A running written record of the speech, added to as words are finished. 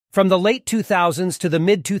From the late 2000s to the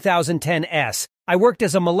mid-2010s, I worked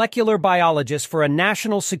as a molecular biologist for a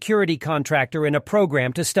national security contractor in a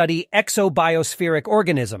program to study exobiospheric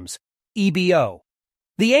organisms, EBO.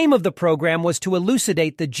 The aim of the program was to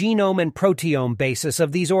elucidate the genome and proteome basis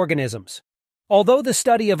of these organisms. Although the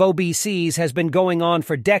study of OBCs has been going on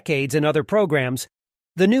for decades in other programs,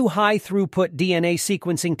 the new high-throughput DNA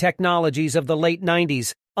sequencing technologies of the late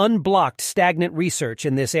 90s unblocked stagnant research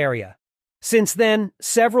in this area. Since then,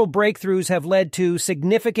 several breakthroughs have led to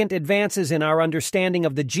significant advances in our understanding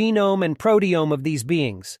of the genome and proteome of these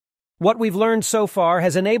beings. What we've learned so far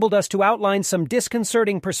has enabled us to outline some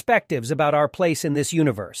disconcerting perspectives about our place in this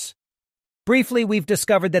universe. Briefly, we've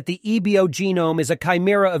discovered that the EBO genome is a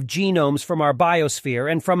chimera of genomes from our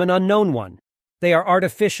biosphere and from an unknown one. They are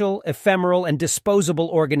artificial, ephemeral, and disposable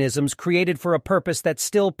organisms created for a purpose that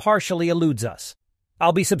still partially eludes us.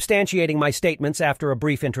 I'll be substantiating my statements after a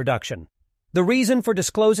brief introduction. The reason for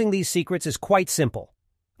disclosing these secrets is quite simple.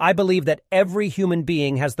 I believe that every human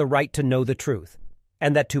being has the right to know the truth,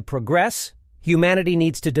 and that to progress, humanity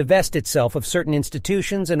needs to divest itself of certain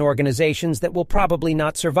institutions and organizations that will probably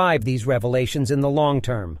not survive these revelations in the long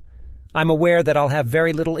term. I'm aware that I'll have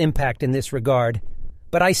very little impact in this regard,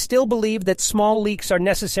 but I still believe that small leaks are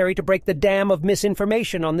necessary to break the dam of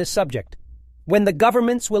misinformation on this subject. When the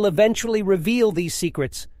governments will eventually reveal these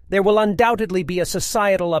secrets, there will undoubtedly be a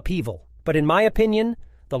societal upheaval. But in my opinion,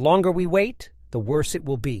 the longer we wait, the worse it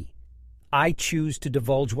will be. I choose to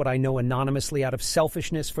divulge what I know anonymously out of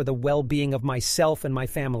selfishness for the well-being of myself and my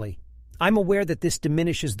family. I'm aware that this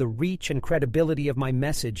diminishes the reach and credibility of my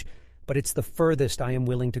message, but it's the furthest I am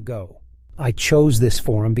willing to go. I chose this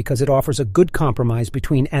forum because it offers a good compromise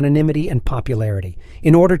between anonymity and popularity.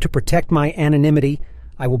 In order to protect my anonymity,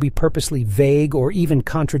 I will be purposely vague or even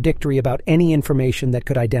contradictory about any information that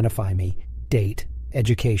could identify me: date,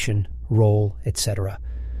 education, role, etc.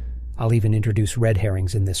 I'll even introduce red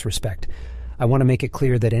herrings in this respect. I want to make it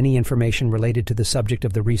clear that any information related to the subject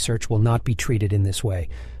of the research will not be treated in this way.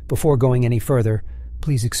 Before going any further,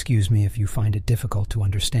 please excuse me if you find it difficult to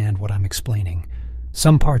understand what I'm explaining.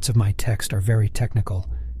 Some parts of my text are very technical.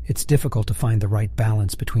 It's difficult to find the right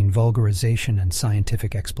balance between vulgarization and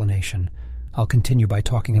scientific explanation. I'll continue by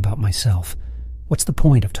talking about myself. What's the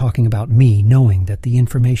point of talking about me knowing that the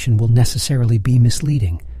information will necessarily be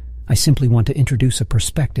misleading? I simply want to introduce a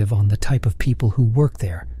perspective on the type of people who work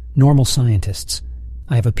there, normal scientists.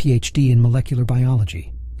 I have a PhD in molecular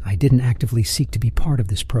biology. I didn't actively seek to be part of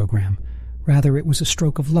this program. Rather, it was a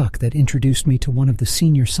stroke of luck that introduced me to one of the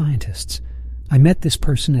senior scientists. I met this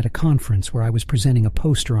person at a conference where I was presenting a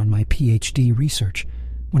poster on my PhD research.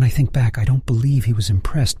 When I think back, I don't believe he was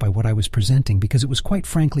impressed by what I was presenting because it was quite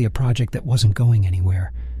frankly a project that wasn't going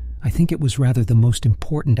anywhere. I think it was rather the most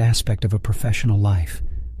important aspect of a professional life,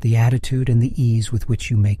 the attitude and the ease with which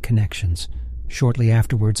you make connections. Shortly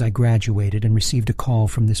afterwards, I graduated and received a call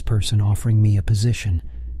from this person offering me a position.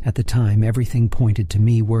 At the time, everything pointed to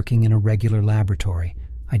me working in a regular laboratory.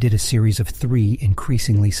 I did a series of 3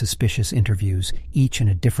 increasingly suspicious interviews, each in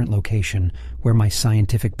a different location, where my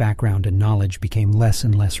scientific background and knowledge became less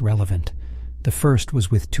and less relevant. The first was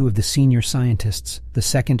with 2 of the senior scientists, the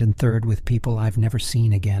second and third with people I've never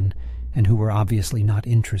seen again, and who were obviously not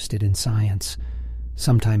interested in science.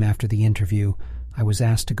 Sometime after the interview, I was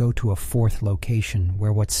asked to go to a 4th location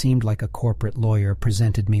where what seemed like a corporate lawyer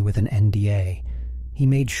presented me with an NDA. He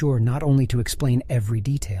made sure not only to explain every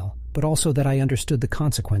detail, but also that I understood the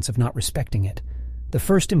consequence of not respecting it. The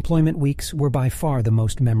first employment weeks were by far the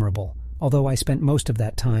most memorable, although I spent most of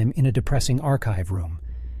that time in a depressing archive room.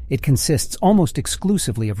 It consists almost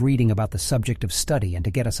exclusively of reading about the subject of study and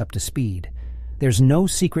to get us up to speed. There's no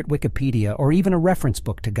secret Wikipedia or even a reference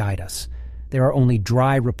book to guide us. There are only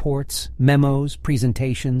dry reports, memos,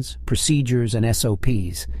 presentations, procedures, and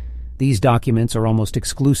SOPs. These documents are almost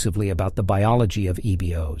exclusively about the biology of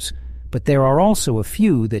EBOs, but there are also a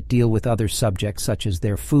few that deal with other subjects such as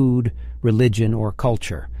their food, religion, or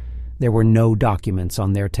culture. There were no documents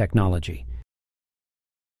on their technology.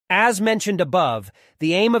 As mentioned above,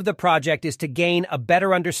 the aim of the project is to gain a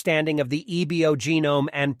better understanding of the EBO genome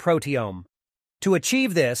and proteome. To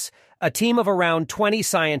achieve this, a team of around 20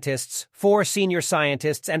 scientists, 4 senior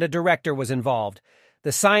scientists, and a director was involved.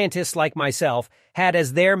 The scientists, like myself, had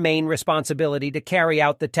as their main responsibility to carry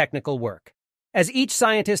out the technical work. As each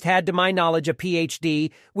scientist had, to my knowledge, a PhD,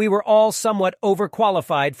 we were all somewhat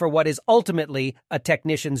overqualified for what is ultimately a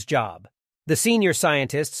technician's job. The senior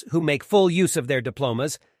scientists, who make full use of their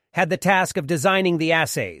diplomas, had the task of designing the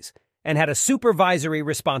assays and had a supervisory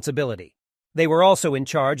responsibility. They were also in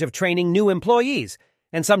charge of training new employees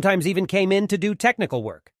and sometimes even came in to do technical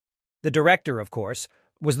work. The director, of course,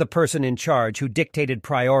 was the person in charge who dictated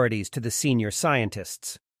priorities to the senior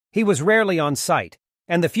scientists. He was rarely on site,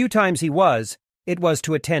 and the few times he was, it was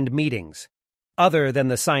to attend meetings. Other than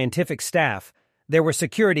the scientific staff, there were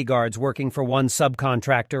security guards working for one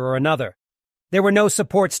subcontractor or another. There were no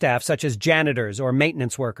support staff such as janitors or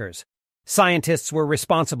maintenance workers. Scientists were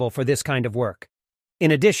responsible for this kind of work.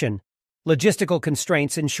 In addition, logistical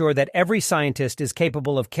constraints ensure that every scientist is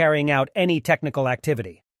capable of carrying out any technical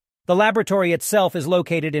activity. The laboratory itself is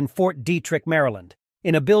located in Fort Detrick, Maryland,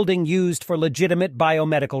 in a building used for legitimate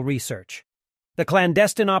biomedical research. The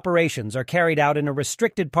clandestine operations are carried out in a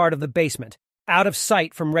restricted part of the basement, out of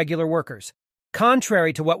sight from regular workers.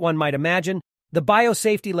 Contrary to what one might imagine, the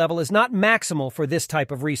biosafety level is not maximal for this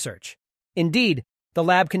type of research. Indeed, the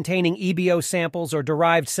lab containing EBO samples or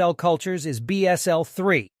derived cell cultures is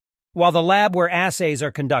BSL-3, while the lab where assays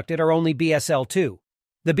are conducted are only BSL-2.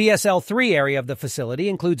 The BSL-3 area of the facility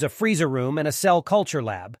includes a freezer room and a cell culture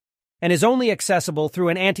lab, and is only accessible through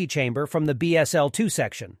an antechamber from the BSL-2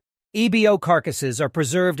 section. EBO carcasses are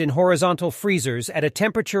preserved in horizontal freezers at a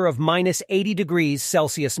temperature of -80 degrees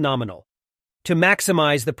Celsius nominal. To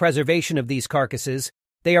maximize the preservation of these carcasses,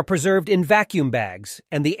 they are preserved in vacuum bags,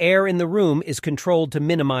 and the air in the room is controlled to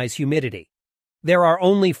minimize humidity. There are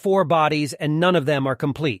only 4 bodies, and none of them are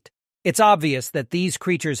complete. It's obvious that these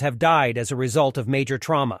creatures have died as a result of major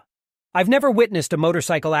trauma. I've never witnessed a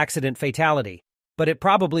motorcycle accident fatality, but it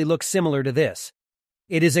probably looks similar to this.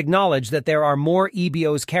 It is acknowledged that there are more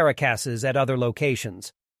EBO's carcasses at other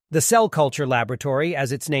locations. The cell culture laboratory,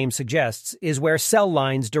 as its name suggests, is where cell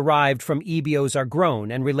lines derived from EBOs are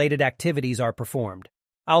grown and related activities are performed.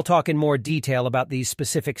 I'll talk in more detail about these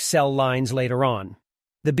specific cell lines later on.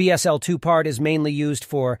 The BSL-2 part is mainly used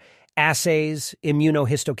for assays,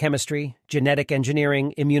 immunohistochemistry, genetic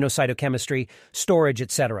engineering, immunocytochemistry, storage,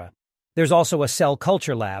 etc. There's also a cell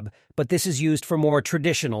culture lab, but this is used for more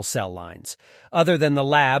traditional cell lines. Other than the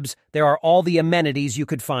labs, there are all the amenities you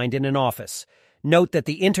could find in an office. Note that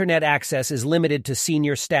the internet access is limited to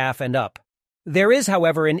senior staff and up. There is,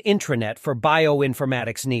 however, an intranet for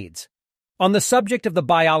bioinformatics needs. On the subject of the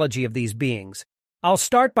biology of these beings, I'll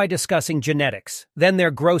start by discussing genetics, then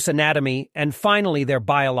their gross anatomy, and finally their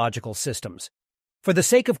biological systems. For the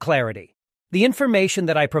sake of clarity, the information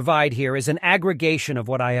that I provide here is an aggregation of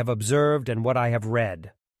what I have observed and what I have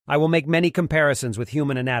read. I will make many comparisons with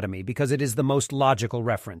human anatomy because it is the most logical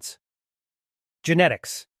reference.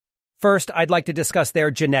 Genetics. First, I'd like to discuss their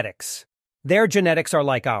genetics. Their genetics are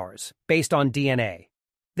like ours, based on DNA.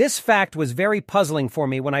 This fact was very puzzling for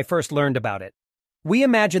me when I first learned about it. We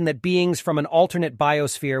imagine that beings from an alternate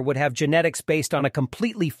biosphere would have genetics based on a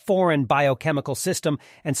completely foreign biochemical system,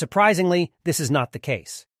 and surprisingly, this is not the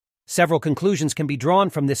case. Several conclusions can be drawn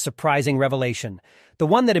from this surprising revelation. The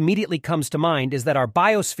one that immediately comes to mind is that our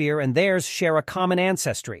biosphere and theirs share a common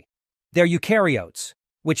ancestry. They're eukaryotes,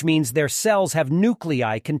 which means their cells have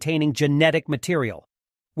nuclei containing genetic material,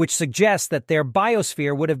 which suggests that their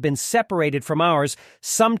biosphere would have been separated from ours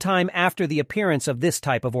sometime after the appearance of this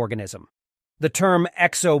type of organism. The term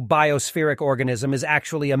exobiospheric organism is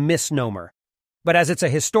actually a misnomer, but as it's a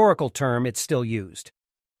historical term, it's still used.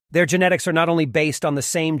 Their genetics are not only based on the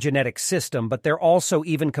same genetic system, but they're also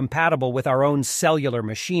even compatible with our own cellular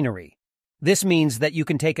machinery. This means that you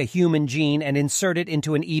can take a human gene and insert it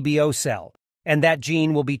into an EBO cell, and that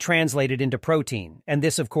gene will be translated into protein, and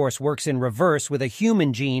this of course works in reverse with a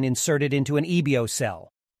human gene inserted into an EBO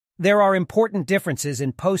cell. There are important differences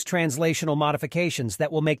in post-translational modifications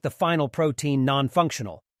that will make the final protein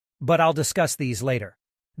non-functional, but I'll discuss these later.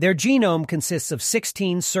 Their genome consists of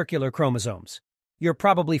 16 circular chromosomes. You're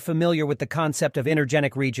probably familiar with the concept of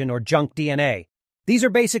intergenic region or junk DNA. These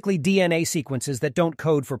are basically DNA sequences that don't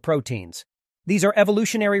code for proteins. These are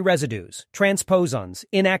evolutionary residues, transposons,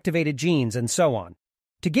 inactivated genes, and so on.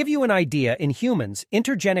 To give you an idea, in humans,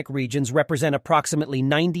 intergenic regions represent approximately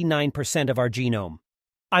 99% of our genome.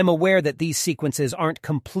 I'm aware that these sequences aren't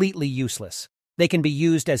completely useless. They can be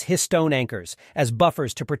used as histone anchors, as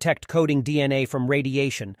buffers to protect coding DNA from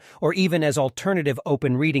radiation, or even as alternative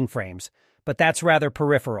open reading frames, but that's rather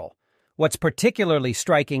peripheral. What's particularly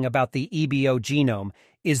striking about the EBO genome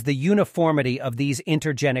is the uniformity of these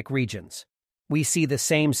intergenic regions. We see the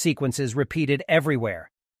same sequences repeated everywhere,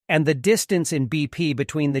 and the distance in BP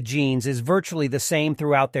between the genes is virtually the same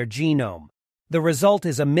throughout their genome. The result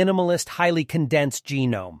is a minimalist, highly condensed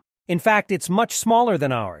genome. In fact, it's much smaller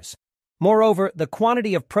than ours. Moreover, the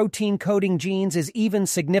quantity of protein-coding genes is even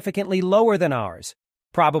significantly lower than ours,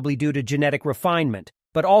 probably due to genetic refinement,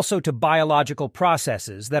 but also to biological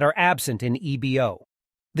processes that are absent in EBO.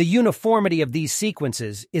 The uniformity of these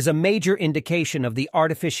sequences is a major indication of the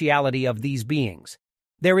artificiality of these beings.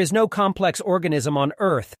 There is no complex organism on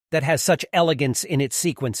Earth that has such elegance in its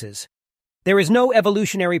sequences. There is no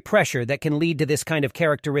evolutionary pressure that can lead to this kind of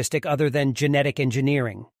characteristic other than genetic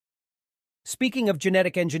engineering. Speaking of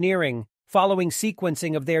genetic engineering, following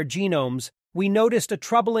sequencing of their genomes, we noticed a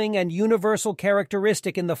troubling and universal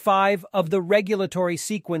characteristic in the 5 of the regulatory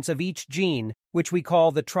sequence of each gene, which we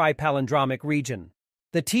call the tripalindromic region.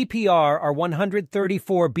 The TPR are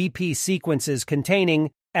 134 BP sequences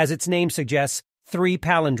containing, as its name suggests, 3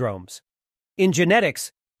 palindromes. In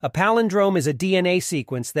genetics, a palindrome is a DNA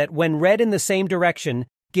sequence that, when read in the same direction,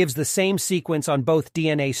 gives the same sequence on both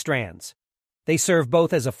DNA strands. They serve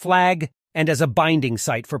both as a flag and as a binding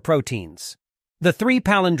site for proteins. The 3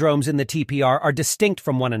 palindromes in the TPR are distinct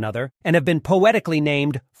from one another and have been poetically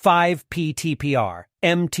named 5p-TPR,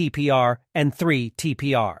 m-TPR, and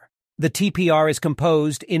 3-TPR. The TPR is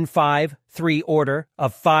composed in 5-3 order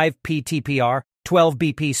of 5p-TPR, 12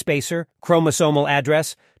 BP spacer, chromosomal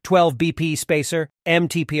address, 12 BP spacer,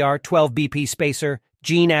 m-TPR, 12 BP spacer,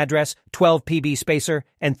 gene address, 12 PB spacer,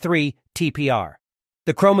 and 3 TPR.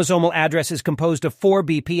 The chromosomal address is composed of 4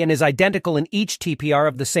 BP and is identical in each TPR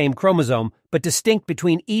of the same chromosome, but distinct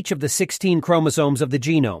between each of the 16 chromosomes of the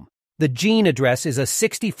genome. The gene address is a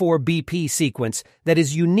 64 BP sequence that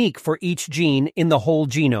is unique for each gene in the whole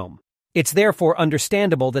genome. It's therefore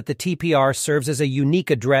understandable that the TPR serves as a unique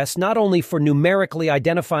address not only for numerically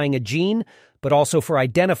identifying a gene, but also for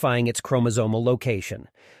identifying its chromosomal location.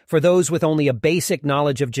 For those with only a basic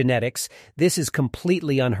knowledge of genetics, this is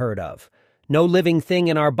completely unheard of. No living thing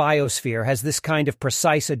in our biosphere has this kind of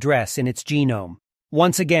precise address in its genome.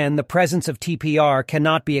 Once again, the presence of TPR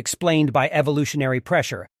cannot be explained by evolutionary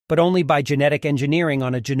pressure, but only by genetic engineering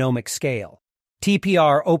on a genomic scale.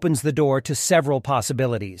 TPR opens the door to several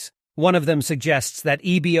possibilities. One of them suggests that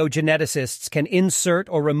EBO geneticists can insert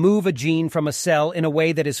or remove a gene from a cell in a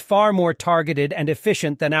way that is far more targeted and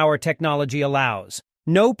efficient than our technology allows.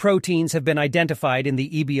 No proteins have been identified in the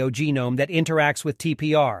EBO genome that interacts with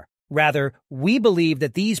TPR. Rather, we believe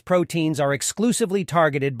that these proteins are exclusively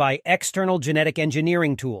targeted by external genetic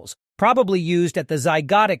engineering tools, probably used at the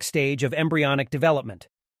zygotic stage of embryonic development.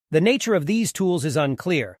 The nature of these tools is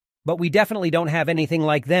unclear, but we definitely don't have anything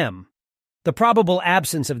like them. The probable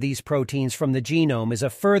absence of these proteins from the genome is a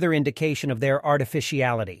further indication of their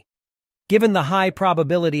artificiality. Given the high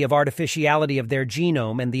probability of artificiality of their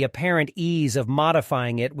genome and the apparent ease of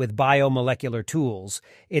modifying it with biomolecular tools,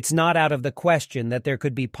 it's not out of the question that there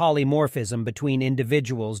could be polymorphism between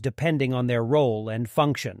individuals depending on their role and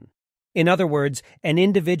function. In other words, an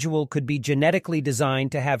individual could be genetically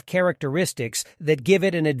designed to have characteristics that give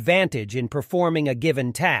it an advantage in performing a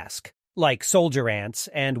given task, like soldier ants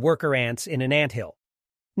and worker ants in an anthill.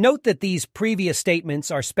 Note that these previous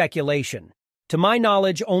statements are speculation. To my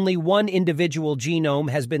knowledge, only one individual genome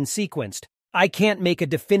has been sequenced. I can't make a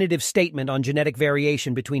definitive statement on genetic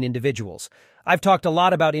variation between individuals. I've talked a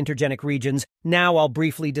lot about intergenic regions. Now I'll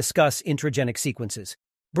briefly discuss intragenic sequences.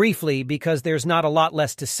 Briefly, because there's not a lot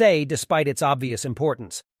less to say despite its obvious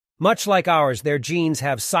importance. Much like ours, their genes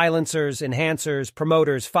have silencers, enhancers,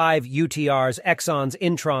 promoters, 5 UTRs, exons,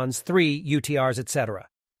 introns, 3 UTRs, etc.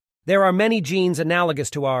 There are many genes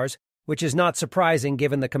analogous to ours, which is not surprising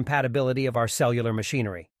given the compatibility of our cellular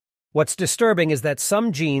machinery. What's disturbing is that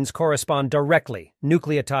some genes correspond directly,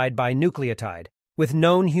 nucleotide by nucleotide, with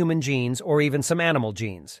known human genes or even some animal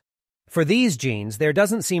genes. For these genes, there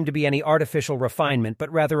doesn't seem to be any artificial refinement,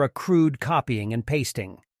 but rather a crude copying and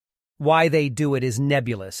pasting. Why they do it is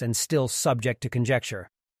nebulous and still subject to conjecture.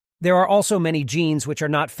 There are also many genes which are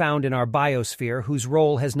not found in our biosphere whose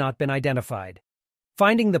role has not been identified.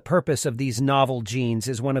 Finding the purpose of these novel genes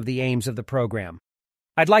is one of the aims of the program.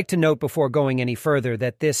 I'd like to note before going any further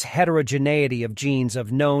that this heterogeneity of genes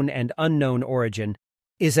of known and unknown origin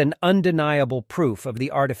is an undeniable proof of the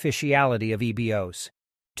artificiality of EBOs.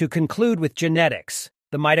 To conclude with genetics,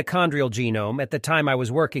 the mitochondrial genome, at the time I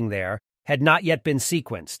was working there, had not yet been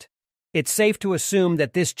sequenced. It's safe to assume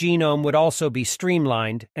that this genome would also be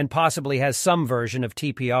streamlined and possibly has some version of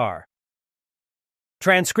TPR.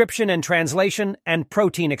 Transcription and translation and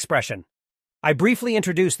protein expression. I briefly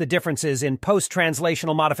introduced the differences in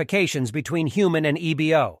post-translational modifications between human and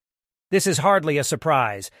EBO. This is hardly a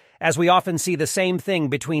surprise, as we often see the same thing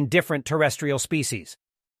between different terrestrial species.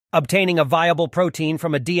 Obtaining a viable protein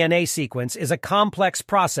from a DNA sequence is a complex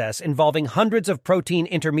process involving hundreds of protein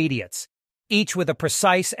intermediates, each with a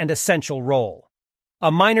precise and essential role.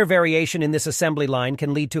 A minor variation in this assembly line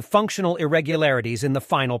can lead to functional irregularities in the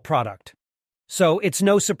final product. So it's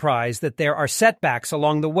no surprise that there are setbacks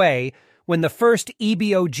along the way when the first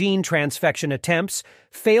EBO gene transfection attempts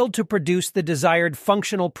failed to produce the desired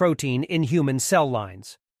functional protein in human cell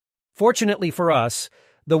lines. Fortunately for us,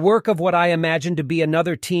 the work of what I imagine to be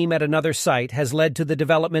another team at another site has led to the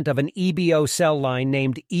development of an EBO cell line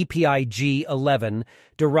named EPIG-11,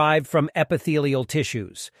 derived from epithelial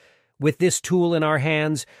tissues. With this tool in our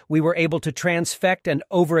hands, we were able to transfect and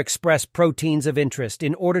overexpress proteins of interest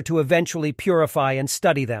in order to eventually purify and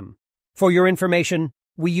study them. For your information,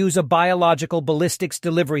 we use a biological ballistics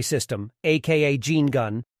delivery system, aka gene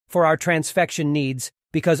gun, for our transfection needs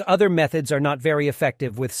because other methods are not very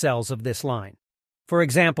effective with cells of this line. For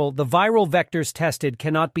example, the viral vectors tested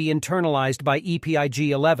cannot be internalized by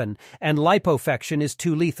EPIG-11, and lipofection is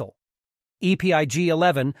too lethal.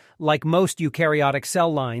 EPIG-11, like most eukaryotic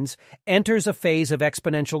cell lines, enters a phase of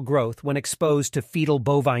exponential growth when exposed to fetal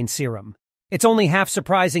bovine serum. It's only half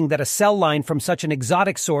surprising that a cell line from such an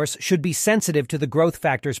exotic source should be sensitive to the growth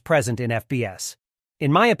factors present in FBS.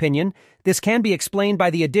 In my opinion, this can be explained by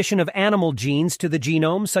the addition of animal genes to the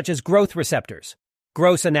genome, such as growth receptors.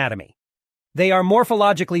 Gross anatomy. They are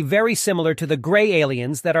morphologically very similar to the gray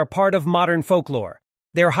aliens that are part of modern folklore.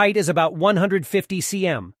 Their height is about 150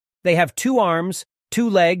 cm. They have 2 arms, 2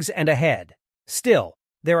 legs, and a head. Still,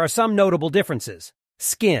 there are some notable differences.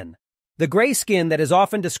 Skin. The gray skin that is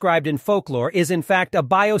often described in folklore is in fact a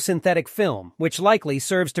biosynthetic film, which likely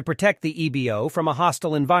serves to protect the EBO from a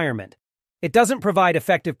hostile environment. It doesn't provide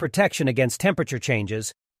effective protection against temperature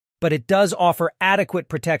changes, but it does offer adequate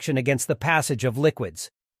protection against the passage of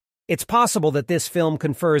liquids. It's possible that this film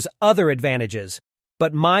confers other advantages,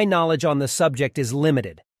 but my knowledge on the subject is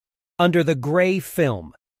limited. Under the gray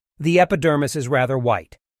film, the epidermis is rather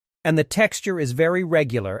white, and the texture is very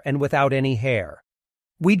regular and without any hair.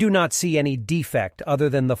 We do not see any defect other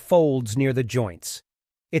than the folds near the joints.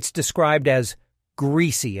 It's described as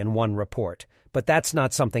greasy in one report, but that's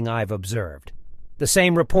not something I've observed. The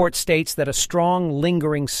same report states that a strong,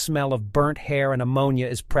 lingering smell of burnt hair and ammonia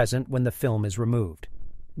is present when the film is removed.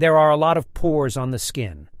 There are a lot of pores on the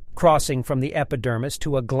skin, crossing from the epidermis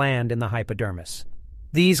to a gland in the hypodermis.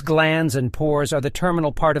 These glands and pores are the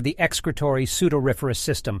terminal part of the excretory sudoriferous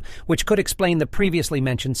system, which could explain the previously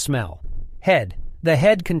mentioned smell. Head. The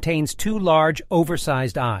head contains 2 large,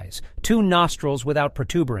 oversized eyes, 2 nostrils without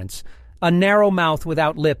protuberance, a narrow mouth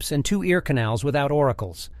without lips, and 2 ear canals without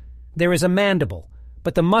auricles. There is a mandible,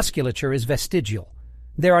 but the musculature is vestigial.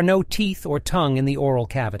 There are no teeth or tongue in the oral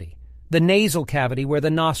cavity. The nasal cavity where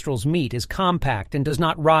the nostrils meet is compact and does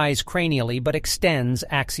not rise cranially but extends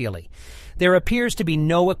axially. There appears to be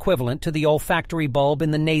no equivalent to the olfactory bulb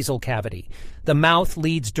in the nasal cavity. The mouth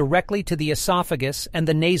leads directly to the esophagus and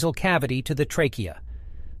the nasal cavity to the trachea.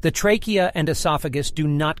 The trachea and esophagus do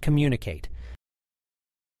not communicate.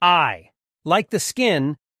 Eye. Like the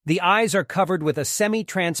skin, the eyes are covered with a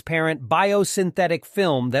semi-transparent biosynthetic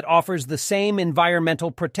film that offers the same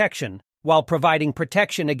environmental protection while providing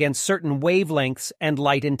protection against certain wavelengths and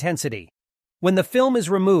light intensity. When the film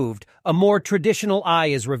is removed, a more traditional eye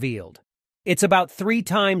is revealed. It's about 3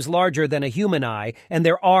 times larger than a human eye, and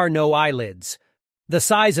there are no eyelids. The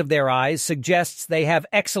size of their eyes suggests they have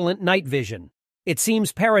excellent night vision. It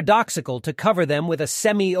seems paradoxical to cover them with a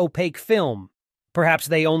semi-opaque film. Perhaps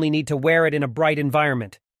they only need to wear it in a bright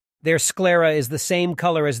environment. Their sclera is the same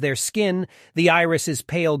color as their skin, the iris is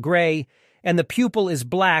pale gray, and the pupil is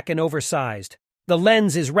black and oversized. The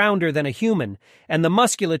lens is rounder than a human, and the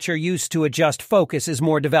musculature used to adjust focus is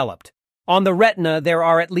more developed. On the retina, there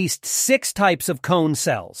are at least 6 types of cone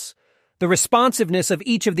cells. The responsiveness of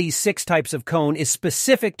each of these 6 types of cone is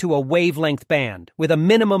specific to a wavelength band, with a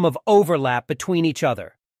minimum of overlap between each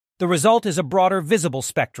other. The result is a broader visible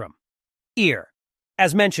spectrum. Ear.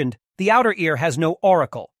 As mentioned, the outer ear has no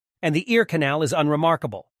auricle, and the ear canal is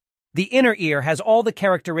unremarkable. The inner ear has all the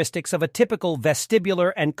characteristics of a typical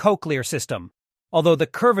vestibular and cochlear system, although the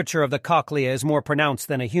curvature of the cochlea is more pronounced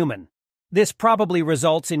than a human. This probably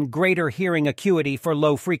results in greater hearing acuity for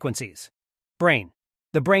low frequencies. Brain.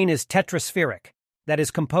 The brain is tetraspheric, that is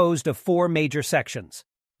composed of 4 major sections.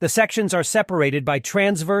 The sections are separated by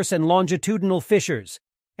transverse and longitudinal fissures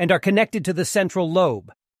and are connected to the central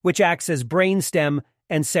lobe, which acts as brainstem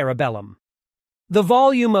and cerebellum. The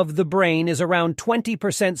volume of the brain is around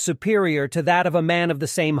 20% superior to that of a man of the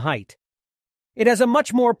same height. It has a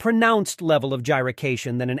much more pronounced level of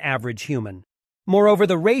gyration than an average human. Moreover,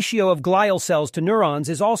 the ratio of glial cells to neurons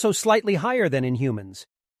is also slightly higher than in humans.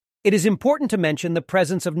 It is important to mention the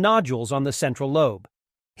presence of nodules on the central lobe.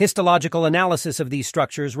 Histological analysis of these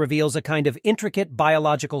structures reveals a kind of intricate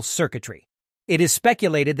biological circuitry. It is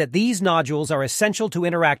speculated that these nodules are essential to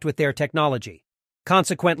interact with their technology.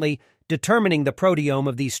 Consequently, determining the proteome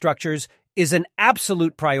of these structures is an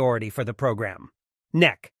absolute priority for the program.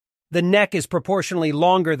 Neck. The neck is proportionally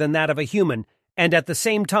longer than that of a human, and at the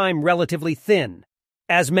same time relatively thin.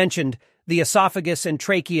 As mentioned, The esophagus and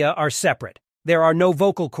trachea are separate. There are no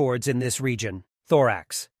vocal cords in this region,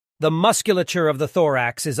 thorax. The musculature of the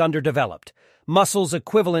thorax is underdeveloped. Muscles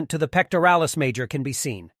equivalent to the pectoralis major can be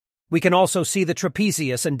seen. We can also see the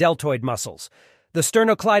trapezius and deltoid muscles. The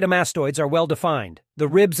sternocleidomastoids are well defined. The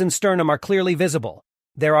ribs and sternum are clearly visible.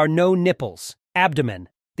 There are no nipples. Abdomen.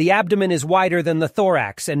 The abdomen is wider than the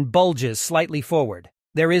thorax and bulges slightly forward.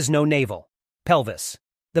 There is no navel. Pelvis.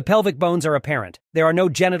 The pelvic bones are apparent. There are no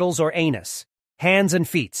genitals or anus. Hands and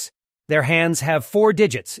feet. Their hands have 4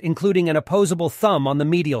 digits, including an opposable thumb on the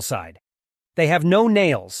medial side. They have no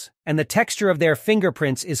nails, and the texture of their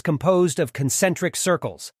fingerprints is composed of concentric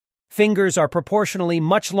circles. Fingers are proportionally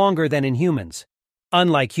much longer than in humans.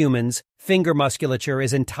 Unlike humans, finger musculature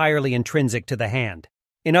is entirely intrinsic to the hand.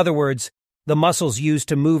 In other words, the muscles used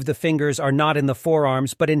to move the fingers are not in the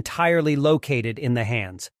forearms but entirely located in the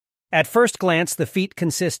hands. At first glance, the feet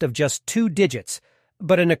consist of just 2 digits,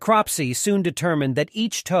 but a necropsy soon determined that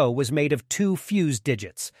each toe was made of 2 fused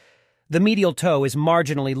digits. The medial toe is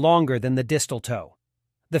marginally longer than the distal toe.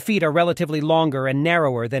 The feet are relatively longer and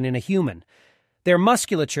narrower than in a human. Their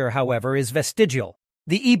musculature, however, is vestigial.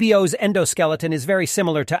 The EBO's endoskeleton is very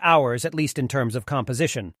similar to ours, at least in terms of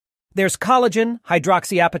composition. There's collagen,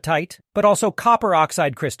 hydroxyapatite, but also copper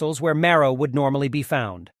oxide crystals where marrow would normally be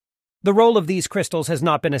found. The role of these crystals has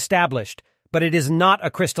not been established, but it is not a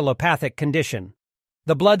crystallopathic condition.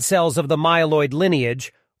 The blood cells of the myeloid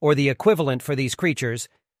lineage, or the equivalent for these creatures,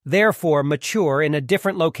 therefore mature in a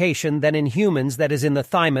different location than in humans, that is in the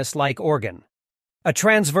thymus-like organ. A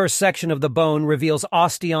transverse section of the bone reveals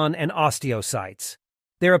osteon and osteocytes.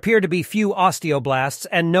 There appear to be few osteoblasts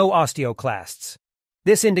and no osteoclasts.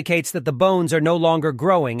 This indicates that the bones are no longer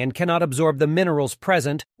growing and cannot absorb the minerals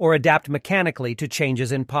present or adapt mechanically to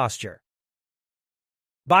changes in posture.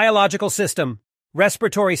 Biological system.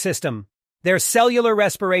 Respiratory system. Their cellular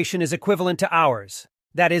respiration is equivalent to ours.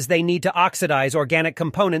 That is, they need to oxidize organic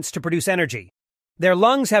components to produce energy. Their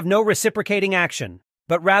lungs have no reciprocating action,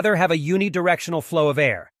 but rather have a unidirectional flow of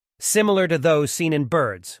air, similar to those seen in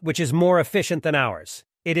birds, which is more efficient than ours.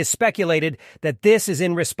 It is speculated that this is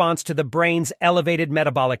in response to the brain's elevated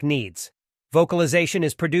metabolic needs. Vocalization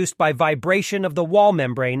is produced by vibration of the wall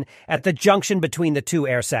membrane at the junction between the 2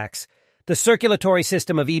 air sacs. The circulatory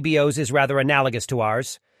system of EBOs is rather analogous to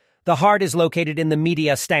ours. The heart is located in the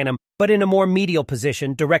mediastinum, but in a more medial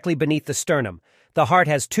position directly beneath the sternum. The heart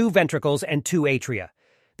has 2 ventricles and 2 atria.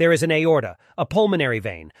 There is an aorta, a pulmonary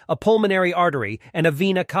vein, a pulmonary artery, and a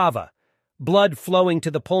vena cava. Blood flowing to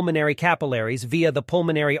the pulmonary capillaries via the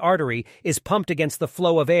pulmonary artery is pumped against the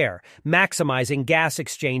flow of air, maximizing gas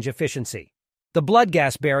exchange efficiency. The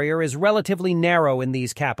blood-gas barrier is relatively narrow in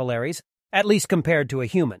these capillaries, at least compared to a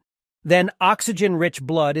human. Then oxygen-rich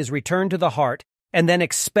blood is returned to the heart and then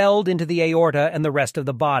expelled into the aorta and the rest of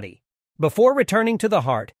the body. Before returning to the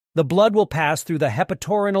heart, the blood will pass through the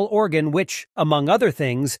hepatorenal organ which, among other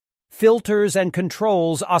things, filters and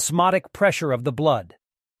controls osmotic pressure of the blood.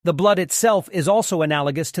 The blood itself is also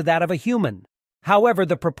analogous to that of a human. However,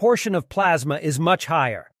 the proportion of plasma is much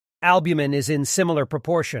higher. Albumin is in similar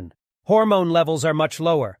proportion. Hormone levels are much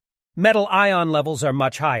lower. Metal ion levels are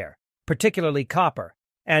much higher, particularly copper,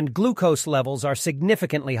 and glucose levels are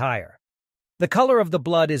significantly higher. The color of the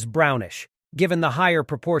blood is brownish, given the higher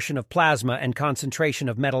proportion of plasma and concentration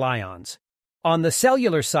of metal ions. On the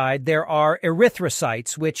cellular side, there are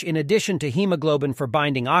erythrocytes which, in addition to hemoglobin for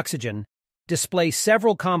binding oxygen, display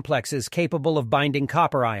several complexes capable of binding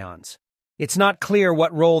copper ions. It's not clear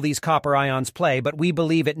what role these copper ions play, but we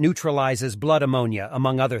believe it neutralizes blood ammonia,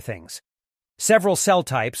 among other things. Several cell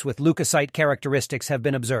types with leukocyte characteristics have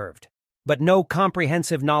been observed, but no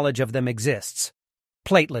comprehensive knowledge of them exists.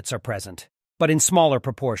 Platelets are present, but in smaller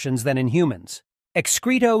proportions than in humans.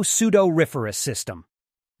 Excreto-pseudoriferous system.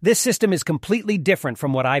 This system is completely different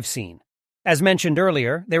from what I've seen. As mentioned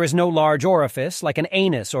earlier, there is no large orifice, like an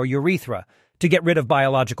anus or urethra, to get rid of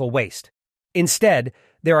biological waste. Instead,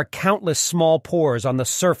 there are countless small pores on the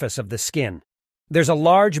surface of the skin. There's a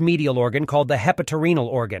large medial organ called the hepatorenal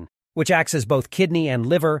organ, which acts as both kidney and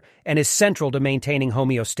liver and is central to maintaining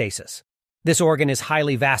homeostasis. This organ is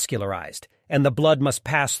highly vascularized, and the blood must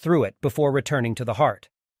pass through it before returning to the heart.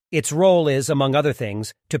 Its role is, among other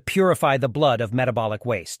things, to purify the blood of metabolic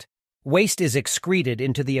waste. Waste is excreted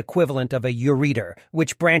into the equivalent of a ureter,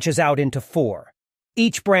 which branches out into 4.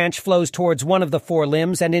 Each branch flows towards one of the 4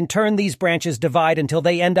 limbs, and in turn these branches divide until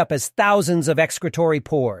they end up as thousands of excretory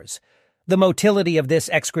pores. The motility of this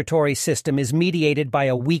excretory system is mediated by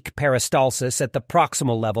a weak peristalsis at the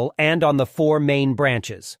proximal level and on the 4 main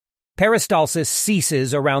branches. Peristalsis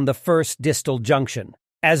ceases around the first distal junction.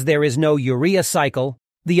 As there is no urea cycle,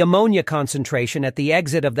 The ammonia concentration at the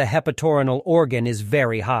exit of the hepatorenal organ is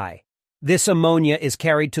very high. This ammonia is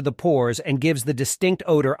carried to the pores and gives the distinct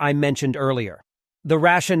odor I mentioned earlier. The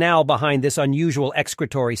rationale behind this unusual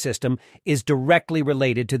excretory system is directly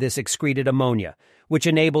related to this excreted ammonia, which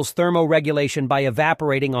enables thermoregulation by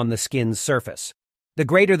evaporating on the skin's surface. The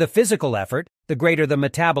greater the physical effort, the greater the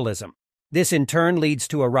metabolism. This in turn leads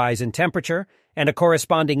to a rise in temperature and a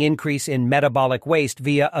corresponding increase in metabolic waste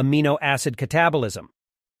via amino acid catabolism.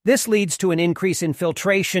 This leads to an increase in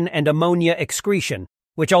filtration and ammonia excretion,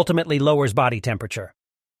 which ultimately lowers body temperature.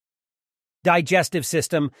 Digestive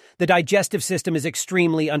system. The digestive system is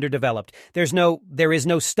extremely underdeveloped. There is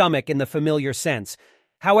no stomach in the familiar sense.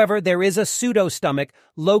 However, there is a pseudostomach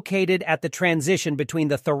located at the transition between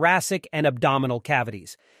the thoracic and abdominal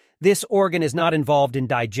cavities. This organ is not involved in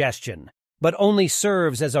digestion, but only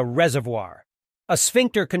serves as a reservoir. A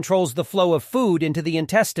sphincter controls the flow of food into the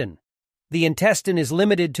intestine. The intestine is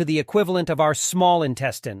limited to the equivalent of our small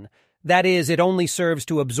intestine. That is, it only serves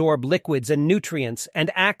to absorb liquids and nutrients and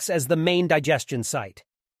acts as the main digestion site.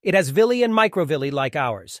 It has villi and microvilli like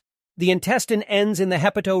ours. The intestine ends in the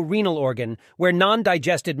hepatorenal organ, where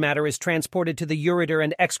non-digested matter is transported to the ureter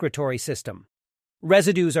and excretory system.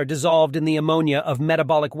 Residues are dissolved in the ammonia of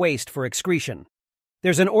metabolic waste for excretion.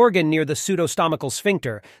 There's an organ near the pseudostomachal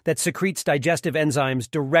sphincter that secretes digestive enzymes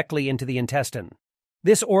directly into the intestine.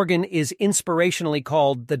 This organ is inspirationally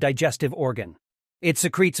called the digestive organ. It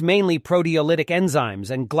secretes mainly proteolytic enzymes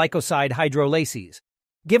and glycoside hydrolases.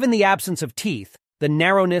 Given the absence of teeth, the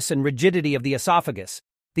narrowness and rigidity of the esophagus,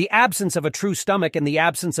 the absence of a true stomach and the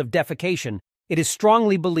absence of defecation, it is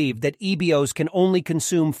strongly believed that EBOs can only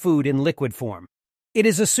consume food in liquid form. It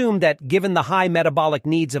is assumed that, given the high metabolic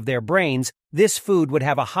needs of their brains, this food would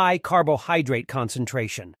have a high carbohydrate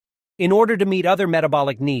concentration. In order to meet other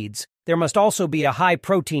metabolic needs, there must also be a high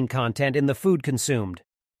protein content in the food consumed.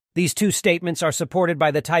 These two statements are supported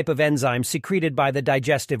by the type of enzyme secreted by the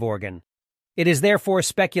digestive organ. It is therefore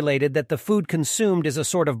speculated that the food consumed is a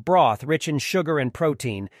sort of broth rich in sugar and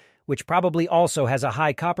protein, which probably also has a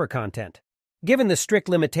high copper content. Given the strict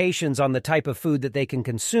limitations on the type of food that they can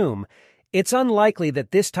consume, it's unlikely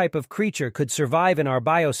that this type of creature could survive in our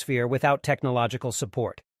biosphere without technological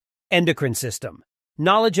support. Endocrine system.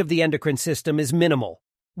 Knowledge of the endocrine system is minimal.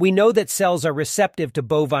 We know that cells are receptive to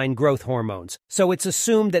bovine growth hormones, so it's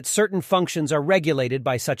assumed that certain functions are regulated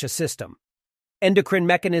by such a system. Endocrine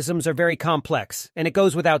mechanisms are very complex, and it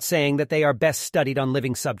goes without saying that they are best studied on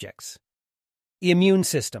living subjects. Immune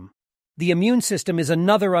system. The immune system is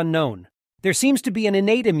another unknown. There seems to be an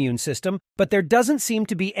innate immune system, but there doesn't seem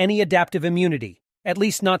to be any adaptive immunity, at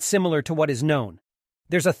least not similar to what is known.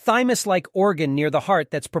 There's a thymus-like organ near the heart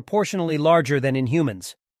that's proportionally larger than in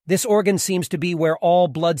humans. This organ seems to be where all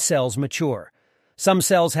blood cells mature. Some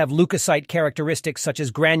cells have leukocyte characteristics such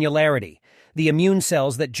as granularity. The immune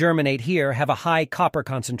cells that germinate here have a high copper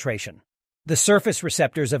concentration. The surface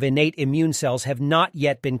receptors of innate immune cells have not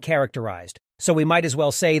yet been characterized, so we might as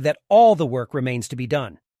well say that all the work remains to be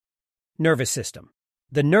done. Nervous system.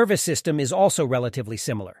 The nervous system is also relatively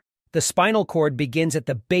similar. The spinal cord begins at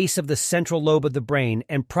the base of the central lobe of the brain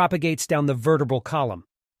and propagates down the vertebral column.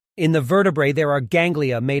 In the vertebrae, there are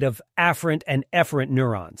ganglia made of afferent and efferent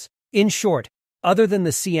neurons. In short, other than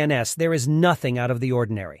the CNS, there is nothing out of the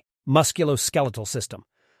ordinary. Musculoskeletal system.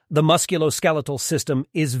 The musculoskeletal system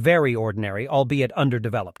is very ordinary, albeit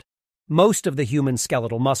underdeveloped. Most of the human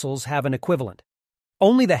skeletal muscles have an equivalent.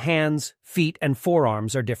 Only the hands, feet, and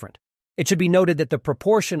forearms are different. It should be noted that the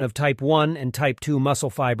proportion of type 1 and type 2 muscle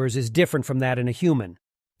fibers is different from that in a human.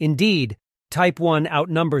 Indeed, type 1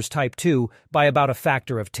 outnumbers type 2 by about a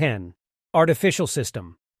factor of 10. Artificial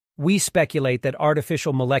system. We speculate that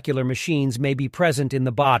artificial molecular machines may be present in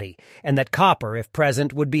the body, and that copper, if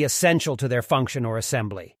present, would be essential to their function or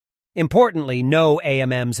assembly. Importantly, no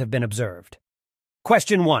AMMs have been observed.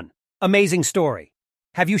 Question 1. Amazing story.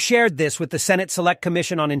 Have you shared this with the Senate Select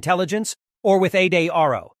Commission on Intelligence or with Ade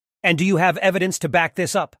Aro? And do you have evidence to back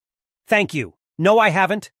this up? Thank you. No, I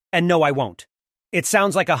haven't, and no, I won't. It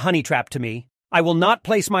sounds like a honey trap to me. I will not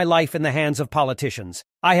place my life in the hands of politicians.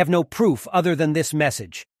 I have no proof other than this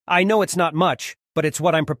message. I know it's not much, but it's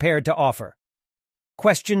what I'm prepared to offer.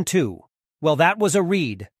 Question 2. Well, that was a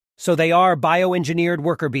read. So they are bioengineered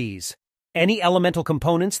worker bees. Any elemental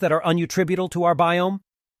components that are unattributable to our biome?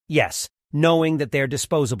 Yes, knowing that they're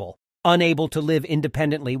disposable, unable to live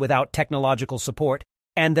independently without technological support,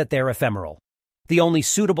 and that they're ephemeral. The only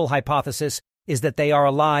suitable hypothesis is that they are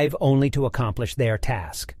alive only to accomplish their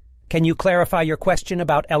task. Can you clarify your question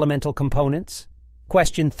about elemental components?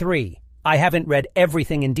 Question 3. I haven't read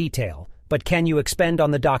everything in detail, but can you expand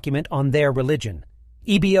on the document on their religion?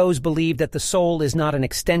 EBOs believe that the soul is not an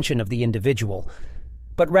extension of the individual,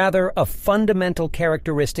 but rather a fundamental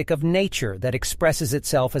characteristic of nature that expresses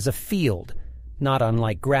itself as a field, not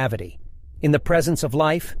unlike gravity. In the presence of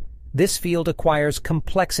life, this field acquires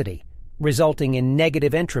complexity, resulting in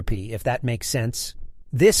negative entropy, if that makes sense.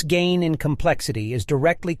 This gain in complexity is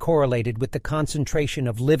directly correlated with the concentration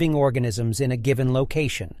of living organisms in a given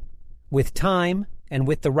location. With time, and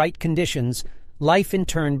with the right conditions, life in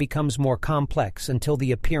turn becomes more complex until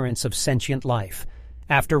the appearance of sentient life.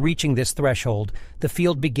 After reaching this threshold, the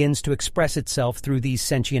field begins to express itself through these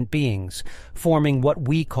sentient beings, forming what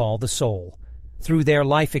we call the soul. Through their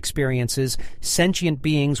life experiences, sentient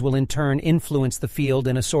beings will in turn influence the field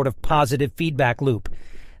in a sort of positive feedback loop.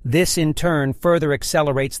 This in turn further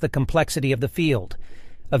accelerates the complexity of the field.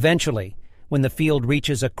 Eventually, when the field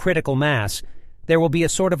reaches a critical mass, there will be a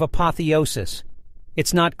sort of apotheosis.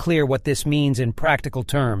 It's not clear what this means in practical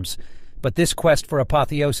terms, but this quest for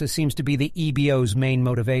apotheosis seems to be the EBO's main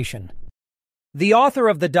motivation. The author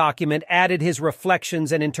of the document added his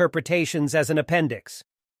reflections and interpretations as an appendix.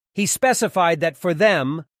 He specified that for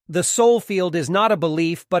them, the soul field is not a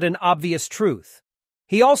belief but an obvious truth.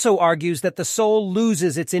 He also argues that the soul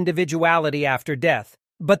loses its individuality after death,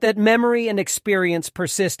 but that memory and experience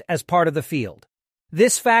persist as part of the field.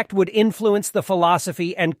 This fact would influence the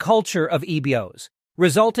philosophy and culture of EBOs,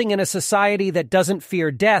 resulting in a society that doesn't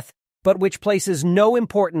fear death, but which places no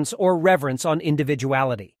importance or reverence on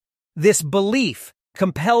individuality. This belief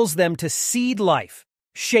compels them to seed life,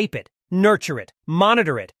 shape it, nurture it,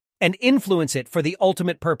 monitor it, and influence it for the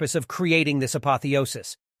ultimate purpose of creating this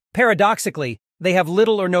apotheosis. Paradoxically, they have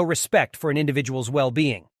little or no respect for an individual's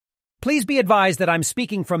well-being. Please be advised that I'm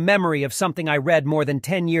speaking from memory of something I read more than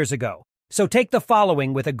 10 years ago, so take the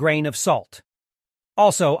following with a grain of salt.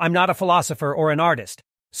 Also, I'm not a philosopher or an artist,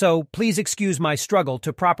 so please excuse my struggle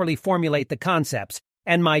to properly formulate the concepts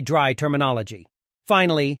and my dry terminology.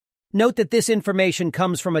 Finally, note that this information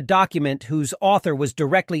comes from a document whose author was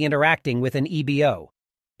directly interacting with an EBO.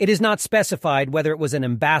 It is not specified whether it was an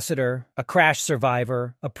ambassador, a crash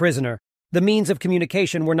survivor, a prisoner. The means of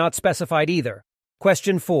communication were not specified either.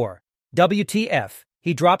 Question 4. WTF?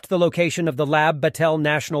 He dropped the location of the Lab Battelle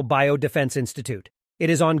National Biodefense Institute. It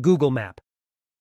is on Google Map.